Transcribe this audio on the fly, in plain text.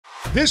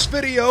This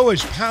video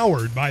is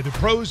powered by the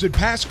pros at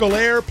Pascal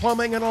Air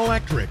Plumbing and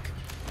Electric.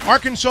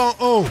 Arkansas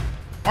owned,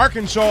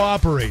 Arkansas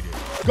operated.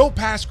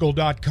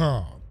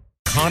 GoPascal.com.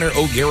 Connor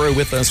O'Gara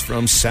with us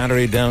from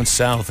Saturday Down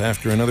South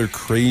after another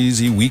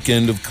crazy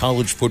weekend of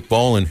college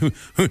football. And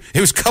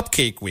it was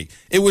Cupcake Week.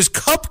 It was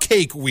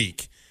Cupcake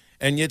Week.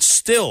 And yet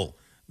still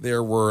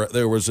there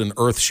was an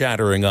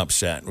earth-shattering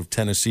upset of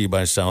Tennessee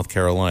by South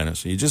Carolina.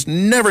 So you just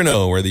never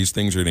know where these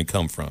things are going to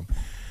come from.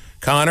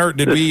 Connor,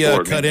 did we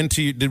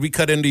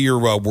cut into your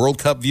World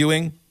Cup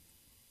viewing?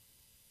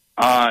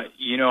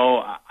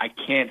 I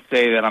can't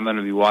say that I'm going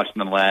to be watching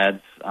the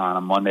lads on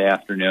a Monday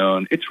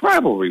afternoon. It's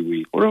rivalry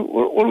week. What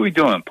are we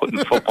doing? Putting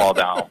football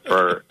down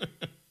for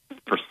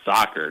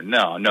soccer?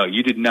 No,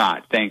 you did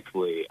not.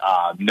 Thankfully,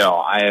 no.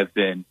 I have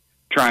been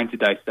trying to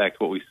dissect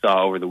what we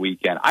saw over the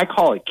weekend. I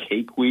call it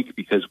Cake Week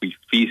because we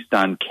feast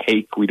on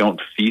cake. We don't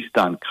feast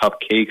on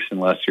cupcakes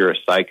unless you're a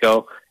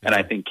psycho. And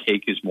I think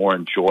cake is more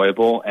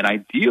enjoyable. And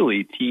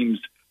ideally, teams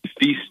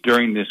feast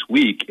during this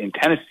week. And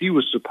Tennessee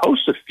was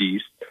supposed to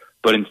feast,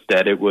 but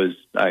instead it was,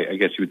 I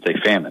guess you would say,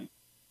 famine.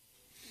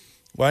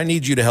 Well, I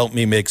need you to help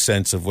me make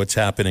sense of what's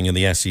happening in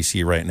the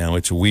SEC right now.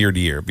 It's a weird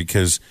year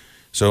because,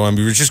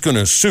 we're just going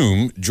to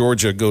assume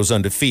Georgia goes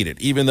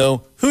undefeated, even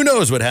though who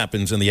knows what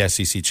happens in the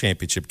SEC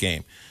championship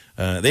game.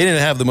 They didn't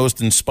have the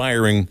most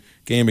inspiring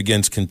game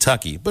against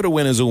Kentucky, but a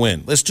win is a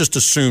win. Let's just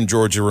assume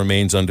Georgia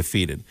remains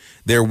undefeated.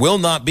 There will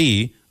not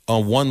be a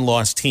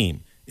one-loss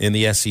team in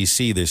the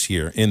SEC this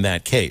year in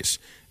that case.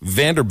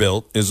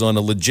 Vanderbilt is on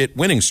a legit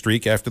winning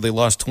streak after they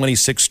lost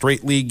 26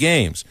 straight league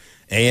games.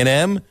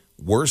 A&M,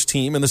 worst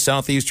team in the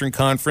Southeastern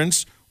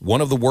Conference,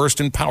 one of the worst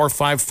in Power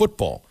 5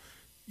 football.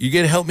 You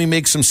got to help me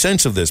make some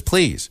sense of this,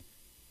 please.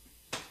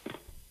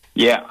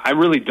 Yeah, I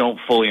really don't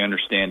fully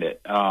understand it.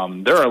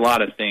 There are a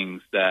lot of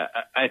things that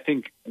I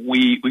think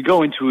we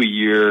go into a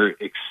year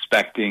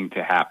expecting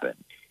to happen.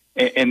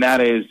 And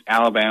that is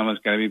Alabama's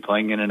going to be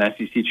playing in an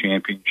SEC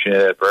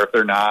championship, or if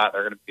they're not,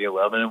 they're going to be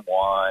 11-1,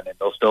 and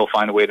they'll still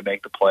find a way to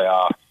make the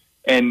playoff.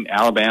 And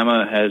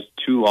Alabama has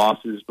 2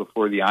 losses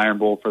before the Iron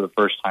Bowl for the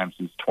first time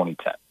since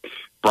 2010.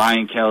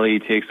 Brian Kelly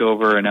takes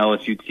over an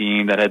LSU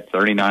team that had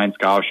 39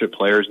 scholarship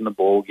players in the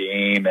bowl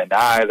game, and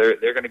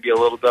they're going to be a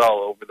little bit all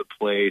over the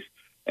place.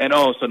 And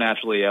so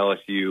naturally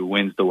LSU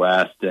wins the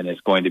West and is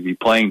going to be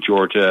playing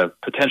Georgia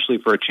potentially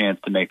for a chance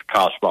to make the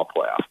college football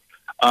playoff.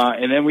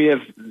 And then we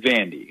have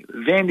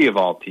Vandy of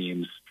all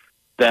teams,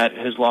 that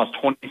has lost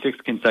 26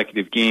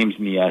 consecutive games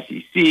in the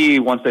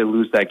SEC. Once they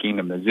lose that game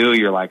to Mizzou,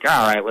 you're like,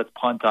 all right, let's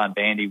punt on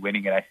Vandy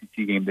winning an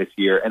SEC game this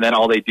year. And then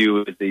all they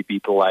do is they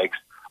beat the likes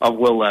of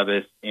Will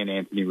Levis and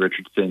Anthony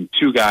Richardson,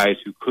 2 guys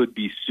who could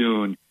be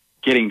soon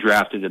getting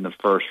drafted in the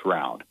first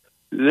round.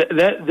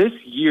 This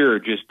year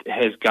just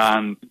has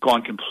gone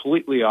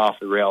completely off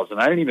the rails. And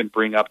I didn't even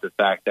bring up the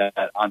fact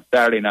that on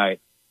Saturday night,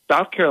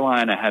 South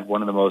Carolina had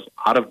one of the most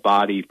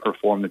out-of-body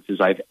performances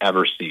I've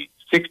ever seen.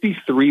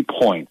 63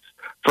 points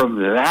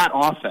from that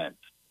offense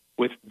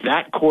with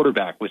that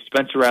quarterback, with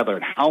Spencer Rattler,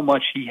 and how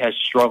much he has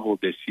struggled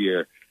this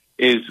year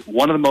is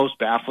one of the most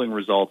baffling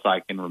results I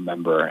can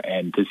remember.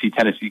 And to see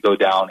Tennessee go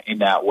down in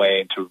that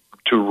way and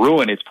to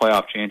ruin its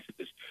playoff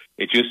chances,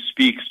 it just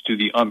speaks to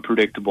the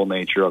unpredictable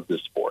nature of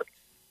this sport.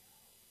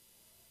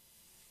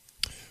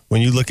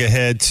 When you look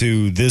ahead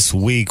to this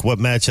week, what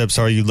matchups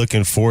are you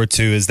looking forward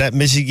to? Is that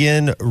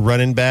Michigan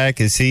running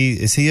back? Is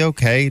he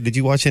okay? Did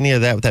you watch any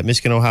of that with that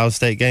Michigan-Ohio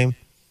State game?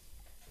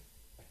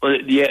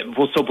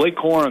 So Blake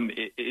Corum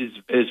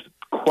is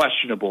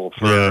questionable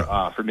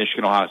for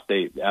Michigan-Ohio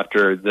State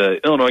after the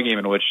Illinois game,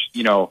 in which,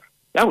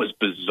 that was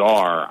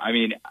bizarre. I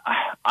mean,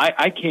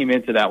 I came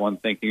into that one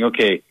thinking,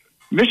 okay,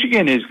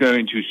 Michigan is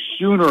going to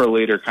sooner or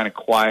later kind of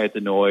quiet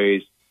the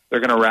noise. They're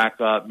going to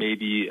rack up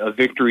maybe a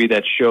victory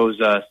that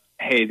shows us,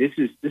 hey, this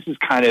is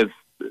kind of,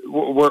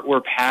 we're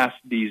past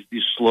these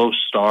slow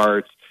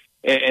starts,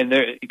 and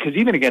because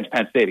even against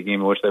Penn State, a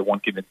game in which they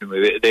won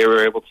convincingly, they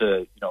were able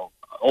to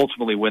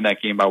ultimately win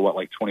that game by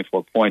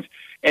 24 points,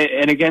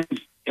 and against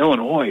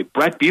Illinois,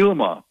 Brett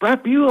Bielema,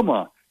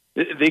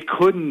 they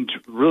couldn't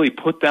really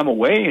put them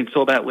away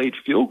until that late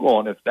field goal,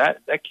 and if that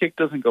kick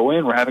doesn't go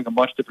in, we're having a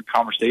much different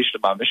conversation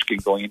about Michigan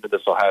going into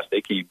this Ohio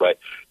State game. But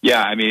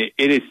yeah, I mean,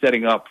 it is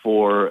setting up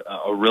for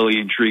a really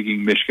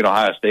intriguing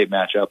Michigan-Ohio State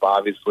matchup,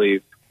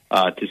 obviously,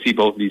 to see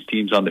both of these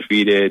teams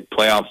undefeated,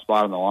 playoff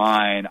spot on the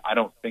line. I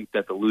don't think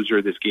that the loser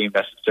of this game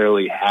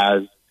necessarily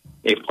has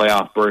a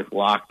playoff berth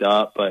locked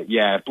up. But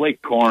yeah, if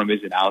Blake Corum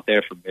isn't out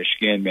there for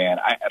Michigan, man,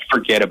 I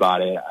forget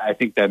about it. I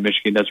think that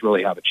Michigan doesn't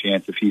really have a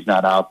chance if he's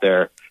not out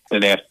there.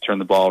 Then they have to turn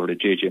the ball over to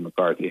J.J.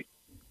 McCarthy.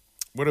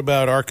 What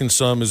about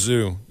Arkansas,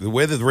 Mizzou? The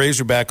way that the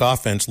Razorback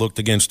offense looked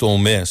against Ole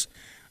Miss,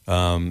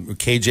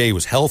 KJ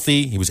was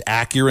healthy. He was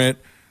accurate.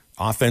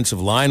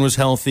 Offensive line was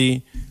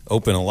healthy.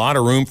 Opened a lot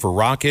of room for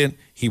Rocket.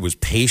 He was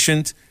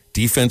patient.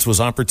 Defense was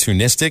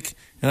opportunistic.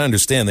 And I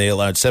understand they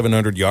allowed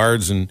 700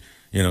 yards and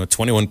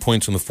 21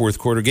 points in the fourth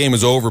quarter. Game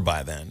is over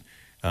by then.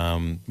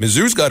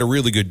 Mizzou's got a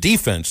really good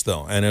defense,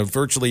 though, and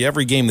virtually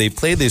every game they've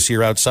played this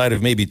year outside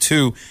of maybe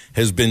 2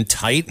 has been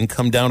tight and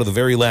come down to the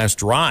very last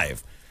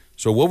drive.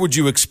 So what would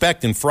you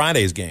expect in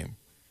Friday's game?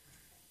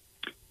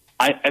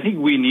 I think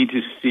we need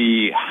to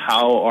see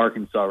how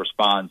Arkansas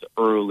responds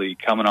early,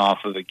 coming off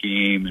of a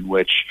game in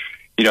which,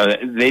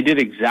 they did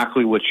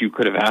exactly what you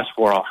could have asked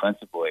for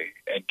offensively.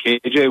 And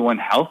KJ, when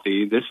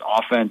healthy, this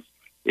offense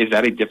is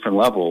at a different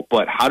level.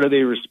 But how do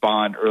they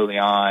respond early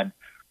on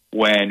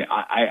when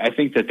I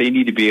think that they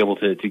need to be able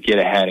to get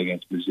ahead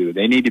against Mizzou?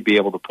 They need to be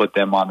able to put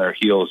them on their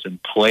heels and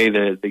play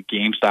the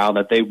game style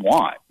that they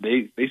want.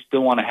 They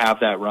still want to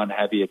have that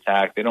run-heavy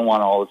attack. They don't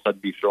want to all of a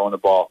sudden be throwing the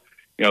ball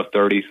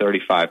 30,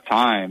 35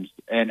 times.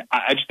 And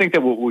I just think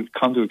that what we've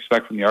come to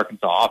expect from the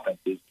Arkansas offense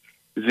is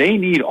they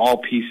need all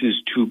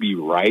pieces to be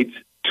right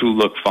to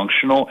look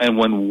functional. And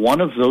when one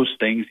of those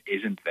things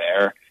isn't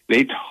there,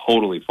 they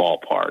totally fall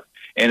apart.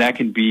 And that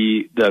can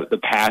be the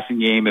passing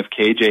game if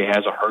KJ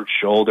has a hurt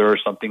shoulder or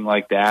something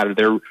like that, or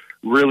they're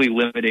really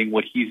limiting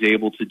what he's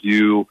able to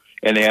do.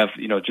 And they have,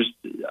 just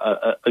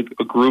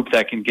a group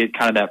that can get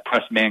kind of that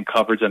press man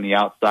coverage on the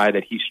outside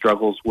that he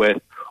struggles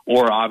with.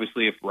 Or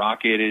obviously if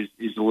Rocket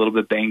is a little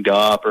bit banged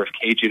up, or if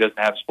KJ doesn't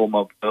have his full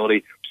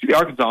mobility, see the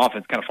Arkansas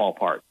offense kind of fall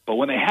apart. But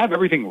when they have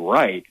everything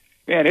right,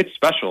 man, it's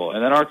special.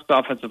 And then Arkansas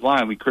offensive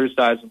line, we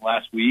criticized them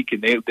last week,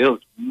 and they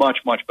looked much,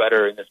 much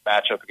better in this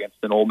matchup against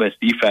an Ole Miss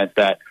defense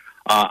that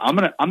I'm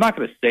not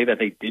gonna say that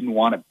they didn't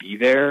want to be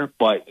there,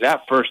 but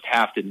that first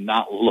half did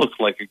not look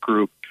like a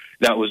group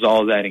that was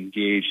all that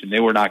engaged, and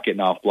they were not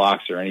getting off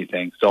blocks or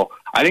anything. So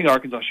I think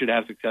Arkansas should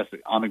have success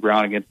on the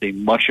ground against a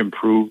much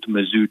improved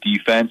Mizzou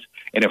defense.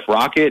 And if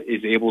Rocket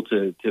is able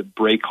to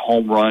break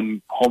home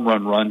run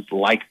runs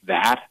like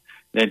that,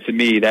 then to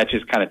me that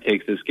just kind of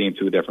takes this game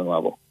to a different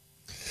level.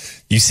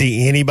 You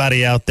see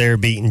anybody out there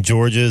beating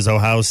Georgia's?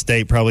 Ohio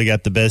State probably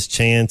got the best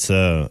chance.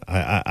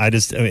 I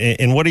just,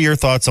 and what are your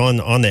thoughts on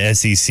the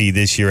SEC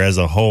this year as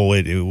a whole?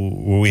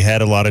 We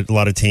had a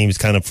lot of teams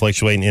kind of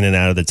fluctuating in and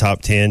out of the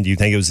top 10. Do you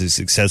think it was a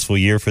successful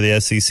year for the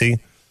SEC?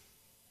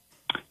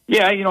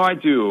 Yeah, I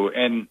do,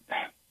 and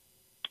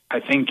I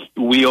think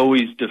we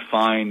always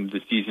define the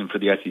season for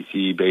the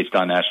SEC based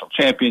on national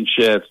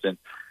championships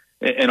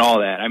and all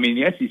that. I mean,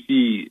 the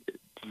SEC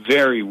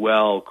very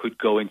well could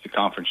go into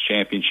conference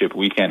championship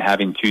weekend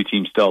having two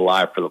teams still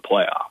alive for the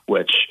playoff,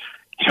 which,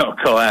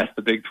 go ask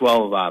the Big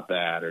 12 about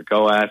that, or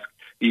go ask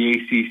the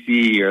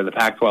ACC or the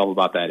Pac-12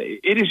 about that.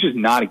 It is just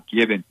not a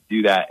given to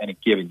do that in a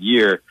given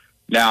year.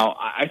 Now,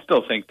 I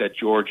still think that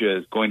Georgia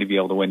is going to be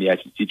able to win the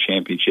SEC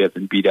championship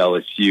and beat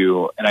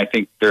LSU, and I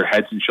think they're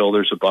heads and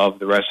shoulders above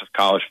the rest of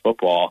college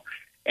football.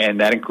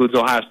 And that includes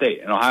Ohio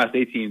State. An Ohio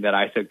State team that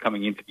I said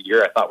coming into the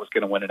year I thought was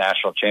going to win a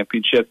national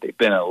championship. They've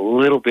been a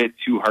little bit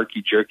too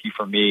herky-jerky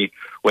for me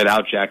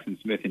without Jackson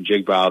Smith and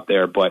Jigba out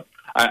there. But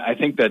I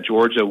think that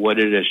Georgia, what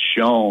it has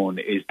shown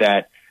is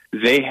that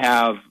they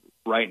have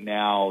right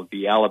now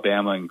the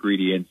Alabama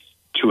ingredients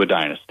to a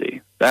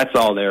dynasty. That's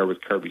all there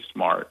with Kirby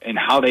Smart. And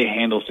how they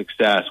handle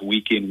success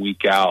week in,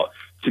 week out,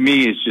 to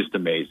me is just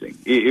amazing.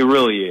 It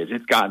really is.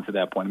 It's gotten to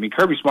that point. I mean,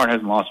 Kirby Smart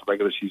hasn't lost a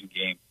regular season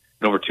game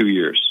in over 2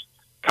 years.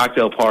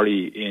 Cocktail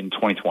party in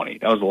 2020.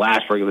 That was the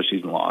last regular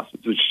season loss.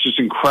 It's just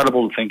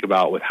incredible to think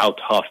about with how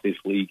tough this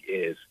league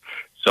is.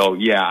 So,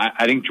 yeah,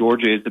 I think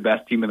Georgia is the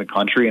best team in the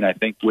country, and I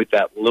think with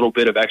that little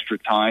bit of extra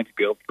time to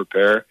be able to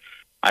prepare,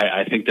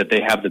 I think that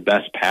they have the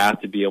best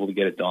path to be able to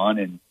get it done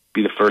and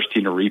be the first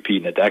team to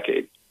repeat in a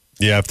decade.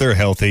 Yeah, if they're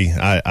healthy,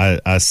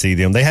 I see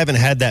them. They haven't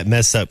had that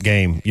mess-up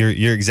game.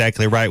 You're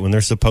exactly right. When they're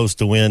supposed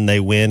to win,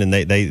 they win, and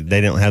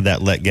they don't have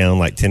that letdown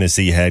like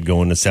Tennessee had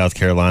going to South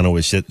Carolina,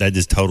 which that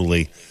just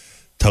totally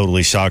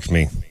shocked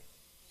me.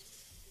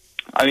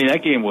 I mean,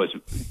 that game was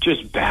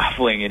just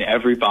baffling in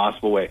every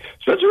possible way.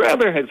 Spencer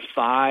Rattler had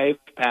 5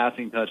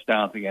 passing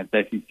touchdowns against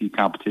SEC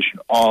competition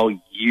all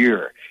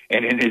year.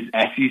 And in his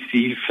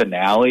SEC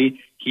finale,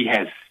 he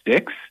has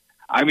 6.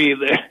 I mean,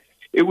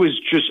 it was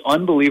just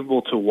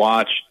unbelievable to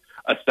watch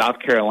a South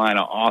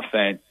Carolina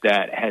offense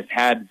that has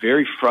had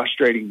very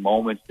frustrating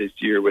moments this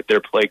year with their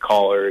play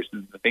callers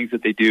and the things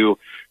that they do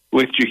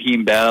with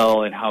Jaheim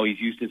Bell and how he's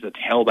used as a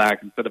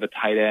tailback instead of a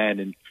tight end.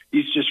 And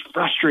these just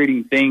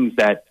frustrating things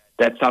that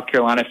South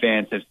Carolina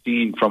fans have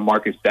seen from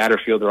Marcus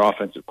Satterfield, their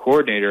offensive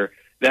coordinator,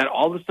 that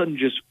all of a sudden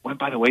just went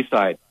by the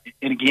wayside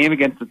in a game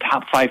against the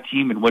top 5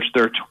 team in which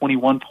they're a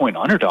 21-point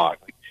underdog.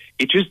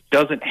 It just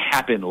doesn't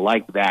happen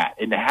like that.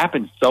 And it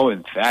happened so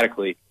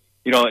emphatically.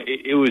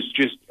 It was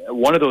just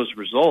one of those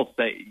results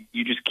that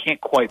you just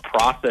can't quite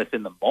process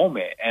in the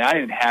moment. And I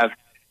didn't have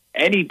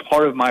any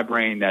part of my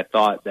brain that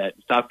thought that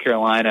South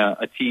Carolina,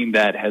 a team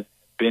that has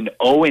been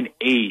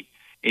 0-8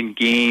 in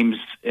games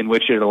in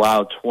which it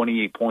allowed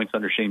 28 points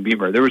under Shane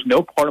Beamer, there was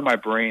no part of my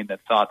brain that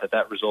thought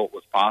that result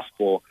was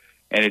possible.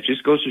 And it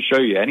just goes to show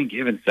you, any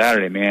given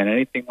Saturday, man,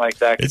 anything like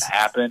that can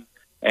happen.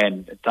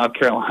 And South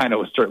Carolina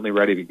was certainly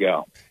ready to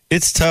go.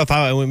 It's tough.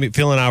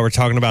 Phil and I were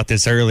talking about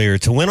this earlier.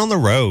 To win on the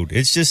road,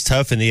 it's just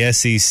tough in the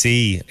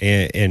SEC.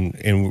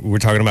 And we're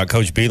talking about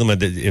Coach Bielema,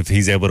 that if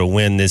he's able to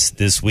win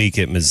this week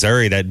at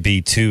Missouri, that'd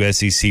be 2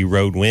 SEC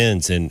road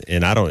wins. And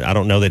I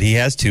don't know that he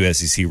has 2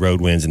 SEC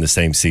road wins in the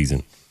same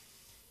season.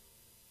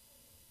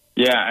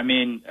 Yeah, I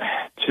mean,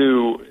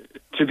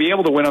 to to be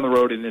able to win on the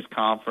road in this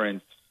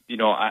conference,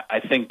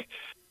 I think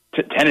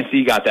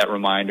Tennessee got that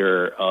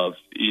reminder of,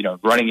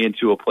 running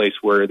into a place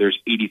where there's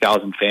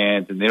 80,000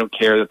 fans and they don't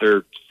care that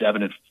they're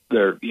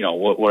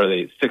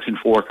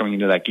 6-4 coming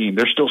into that game.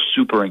 They're still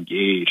super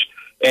engaged.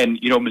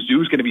 And,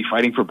 Mizzou's going to be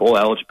fighting for bowl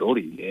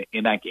eligibility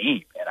in that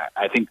game. And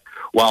I think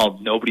while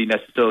nobody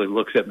necessarily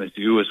looks at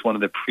Mizzou as one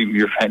of the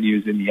premier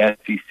venues in the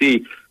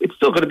SEC, it's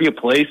still going to be a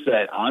place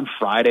that on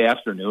Friday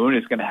afternoon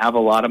is going to have a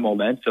lot of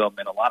momentum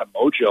and a lot of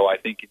mojo, I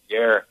think, in the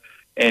air.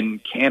 And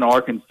can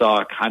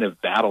Arkansas kind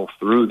of battle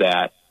through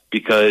that?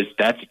 Because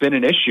that's been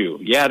an issue.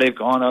 Yeah, they've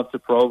gone up to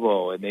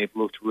Provo and they've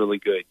looked really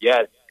good.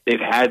 Yeah, they've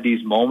had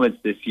these moments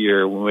this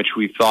year in which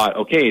we thought,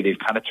 okay, they've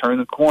kind of turned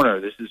the corner.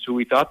 This is who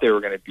we thought they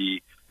were going to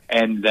be.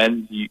 And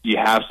then you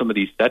have some of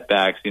these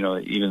setbacks,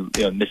 even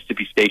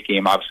Mississippi State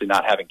game, obviously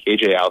not having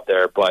KJ out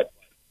there, but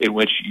in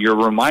which you're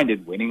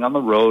reminded winning on the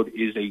road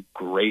is a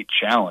great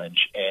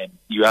challenge. And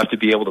you have to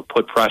be able to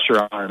put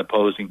pressure on an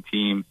opposing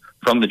team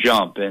from the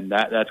jump. And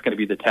that's going to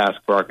be the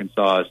task for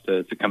Arkansas,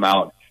 is to come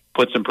out,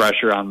 put some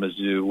pressure on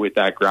Mizzou with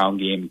that ground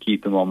game and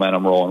keep the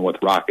momentum rolling with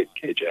Rocket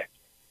and KJ.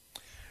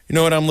 You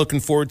know what I'm looking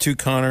forward to,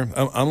 Connor?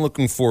 I'm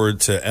looking forward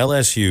to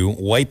LSU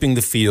wiping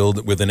the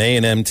field with an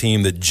A&M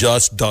team that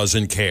just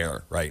doesn't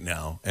care right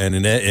now. And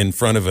in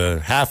front of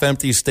a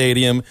half-empty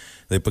stadium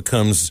that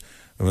becomes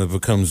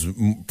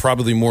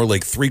probably more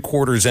like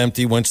three-quarters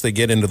empty once they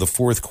get into the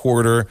fourth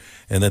quarter,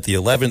 and that the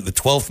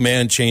 12th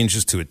man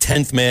changes to a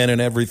 10th man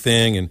and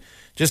everything, and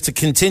just to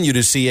continue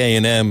to see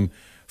A&M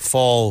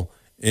fall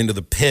into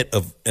the pit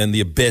and the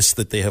abyss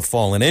that they have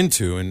fallen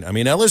into. And I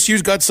mean,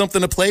 LSU's got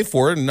something to play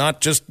for, and not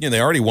just, they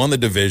already won the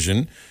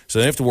division, so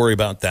they don't have to worry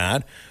about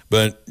that.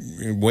 But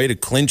way to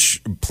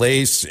clinch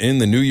place in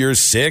the New Year's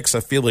Six,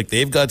 I feel like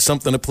they've got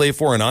something to play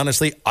for. And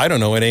honestly, I don't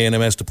know what A&M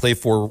has to play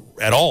for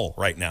at all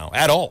right now,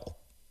 at all.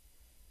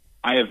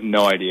 I have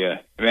no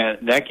idea. Man,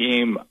 that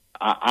game,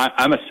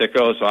 I'm a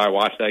sicko, so I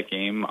watched that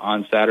game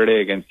on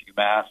Saturday against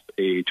UMass,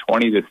 a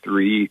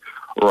 20-3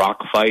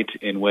 rock fight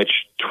in which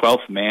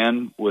 12th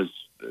man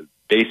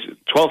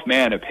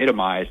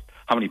epitomized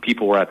how many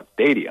people were at the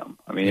stadium.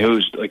 I mean, it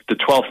was like the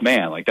 12th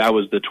man. Like, that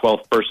was the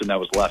 12th person that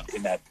was left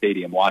in that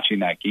stadium watching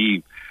that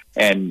game.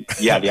 And,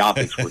 yeah, the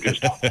optics were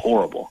just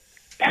horrible.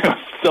 It was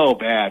so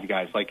bad,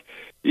 guys. Like,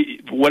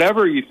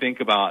 whatever you think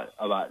about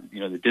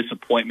the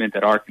disappointment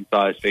that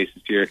Arkansas has faced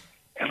this year,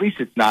 at least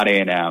it's not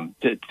A&M.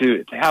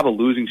 To have a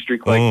losing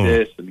streak like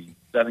this, I mean,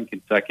 7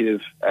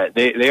 consecutive,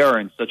 they are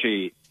in such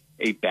a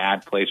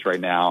bad place right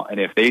now. And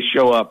if they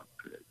show up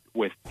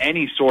with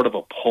any sort of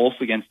a pulse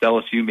against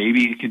LSU,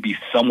 maybe it can be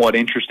somewhat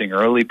interesting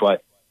early,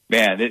 but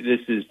man, this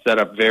is set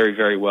up very,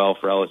 very well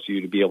for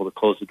LSU to be able to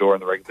close the door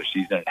in the regular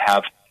season and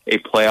have a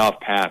playoff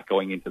path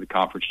going into the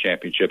conference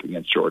championship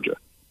against Georgia.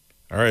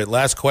 All right,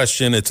 last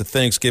question. It's a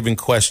Thanksgiving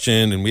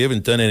question, and we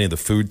haven't done any of the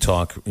food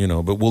talk,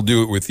 but we'll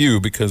do it with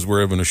you because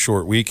we're having a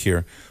short week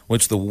here.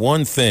 What's the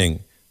one thing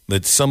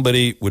that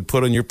somebody would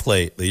put on your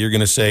plate that you're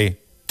going to say,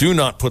 do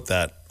not put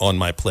that on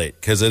my plate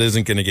because it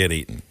isn't going to get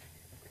eaten?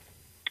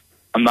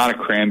 I'm not a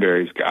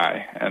cranberries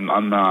guy, and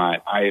I'm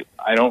not. I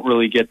don't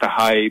really get the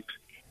hype.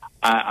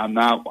 I'm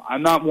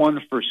not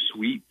one for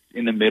sweets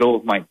in the middle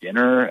of my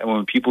dinner. And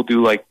when people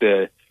do like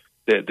the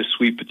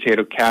sweet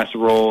potato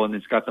casserole and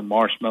it's got the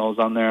marshmallows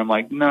on there, I'm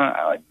like,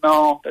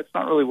 no, that's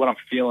not really what I'm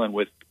feeling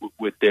with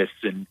this.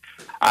 And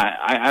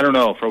I don't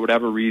know, for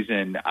whatever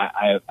reason,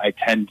 I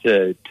tend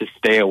to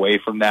stay away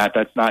from that.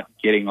 That's not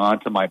getting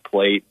onto my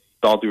plate.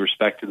 With all due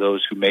respect to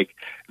those who make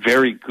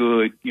very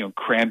good,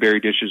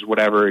 cranberry dishes,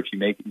 whatever. If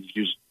you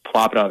just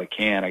plop it out of the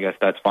can, I guess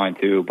that's fine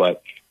too.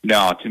 But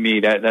no, to me,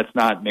 that's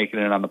not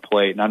making it on the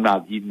plate, and I'm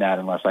not eating that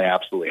unless I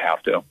absolutely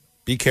have to.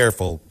 Be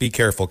careful,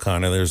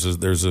 Connor.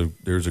 There's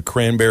a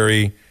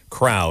cranberry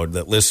crowd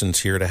that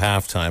listens here to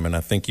halftime, and I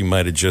think you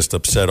might have just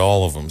upset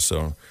all of them.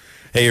 So,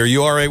 hey, are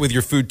you all right with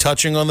your food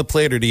touching on the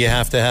plate, or do you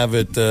have to have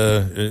it?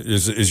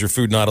 Is your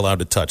food not allowed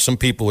to touch? Some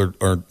people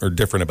are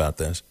different about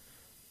this.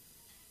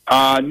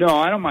 No,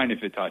 I don't mind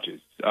if it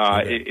touches.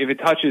 Okay. If it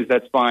touches,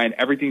 that's fine.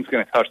 Everything's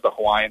going to touch the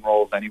Hawaiian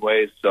rolls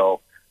anyways, so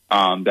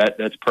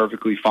that's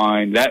perfectly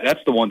fine.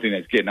 That's the one thing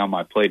that's getting on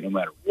my plate no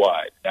matter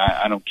what.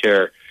 I don't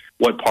care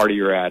what party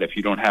you're at if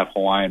you don't have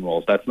Hawaiian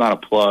rolls. That's not a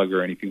plug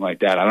or anything like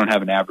that. I don't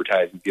have an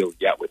advertising deal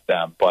yet with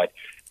them, but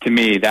to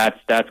me,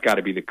 that's got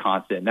to be the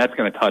constant, and that's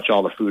going to touch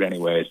all the food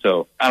anyway,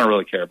 so I don't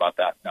really care about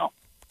that, no.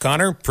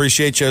 Connor,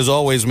 appreciate you as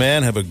always,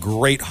 man. Have a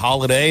great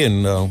holiday,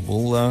 and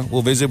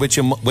we'll visit with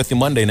you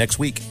Monday next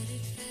week.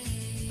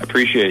 I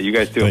appreciate it. You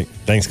guys too.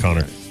 Thanks,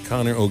 Connor.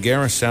 Connor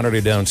O'Gara,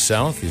 Saturday Down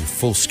South. A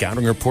full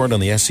scouting report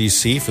on the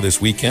SEC for this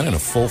weekend, and a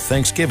full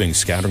Thanksgiving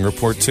scouting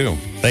report too.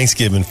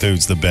 Thanksgiving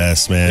food's the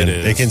best, man. It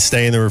is. It can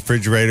stay in the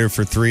refrigerator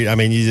for 3. I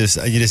mean, you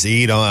just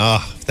eat on.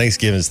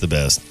 Thanksgiving's the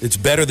best. It's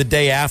better the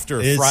day after.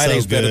 It's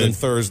Friday's so better good. than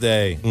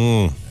Thursday,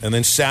 and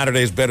then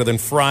Saturday's better than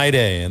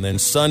Friday, and then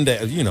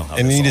Sunday. You know how.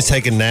 And then you just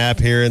take a nap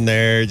here and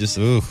there. Just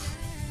ooh.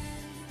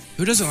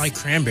 Who doesn't like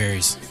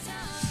cranberries?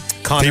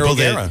 Connor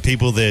O'Gara.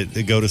 People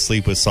that go to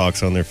sleep with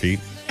socks on their feet.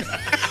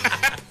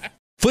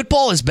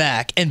 Football is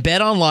back, and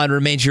BetOnline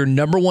remains your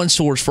number one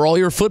source for all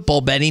your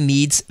football betting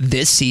needs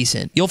this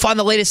season. You'll find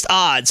the latest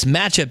odds,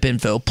 matchup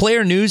info,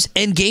 player news,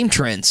 and game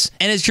trends.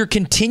 And as your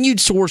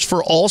continued source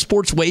for all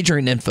sports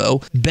wagering info,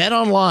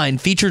 BetOnline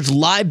features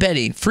live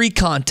betting, free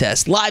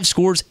contests, live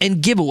scores,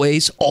 and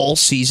giveaways all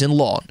season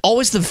long.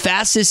 Always the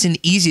fastest and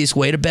easiest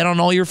way to bet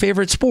on all your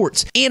favorite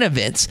sports and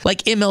events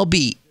like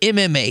MLB,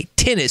 MMA,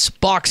 tennis,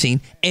 boxing,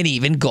 and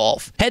even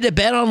golf. Head to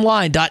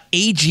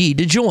betonline.ag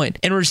to join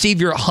and receive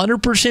your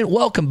 100%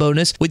 welcome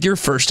bonus with your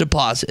first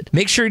deposit.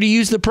 Make sure to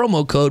use the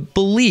promo code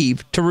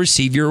BELIEVE to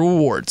receive your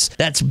rewards.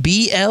 That's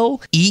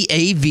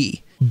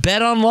BLEAV.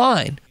 Bet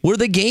online, where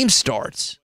the game starts.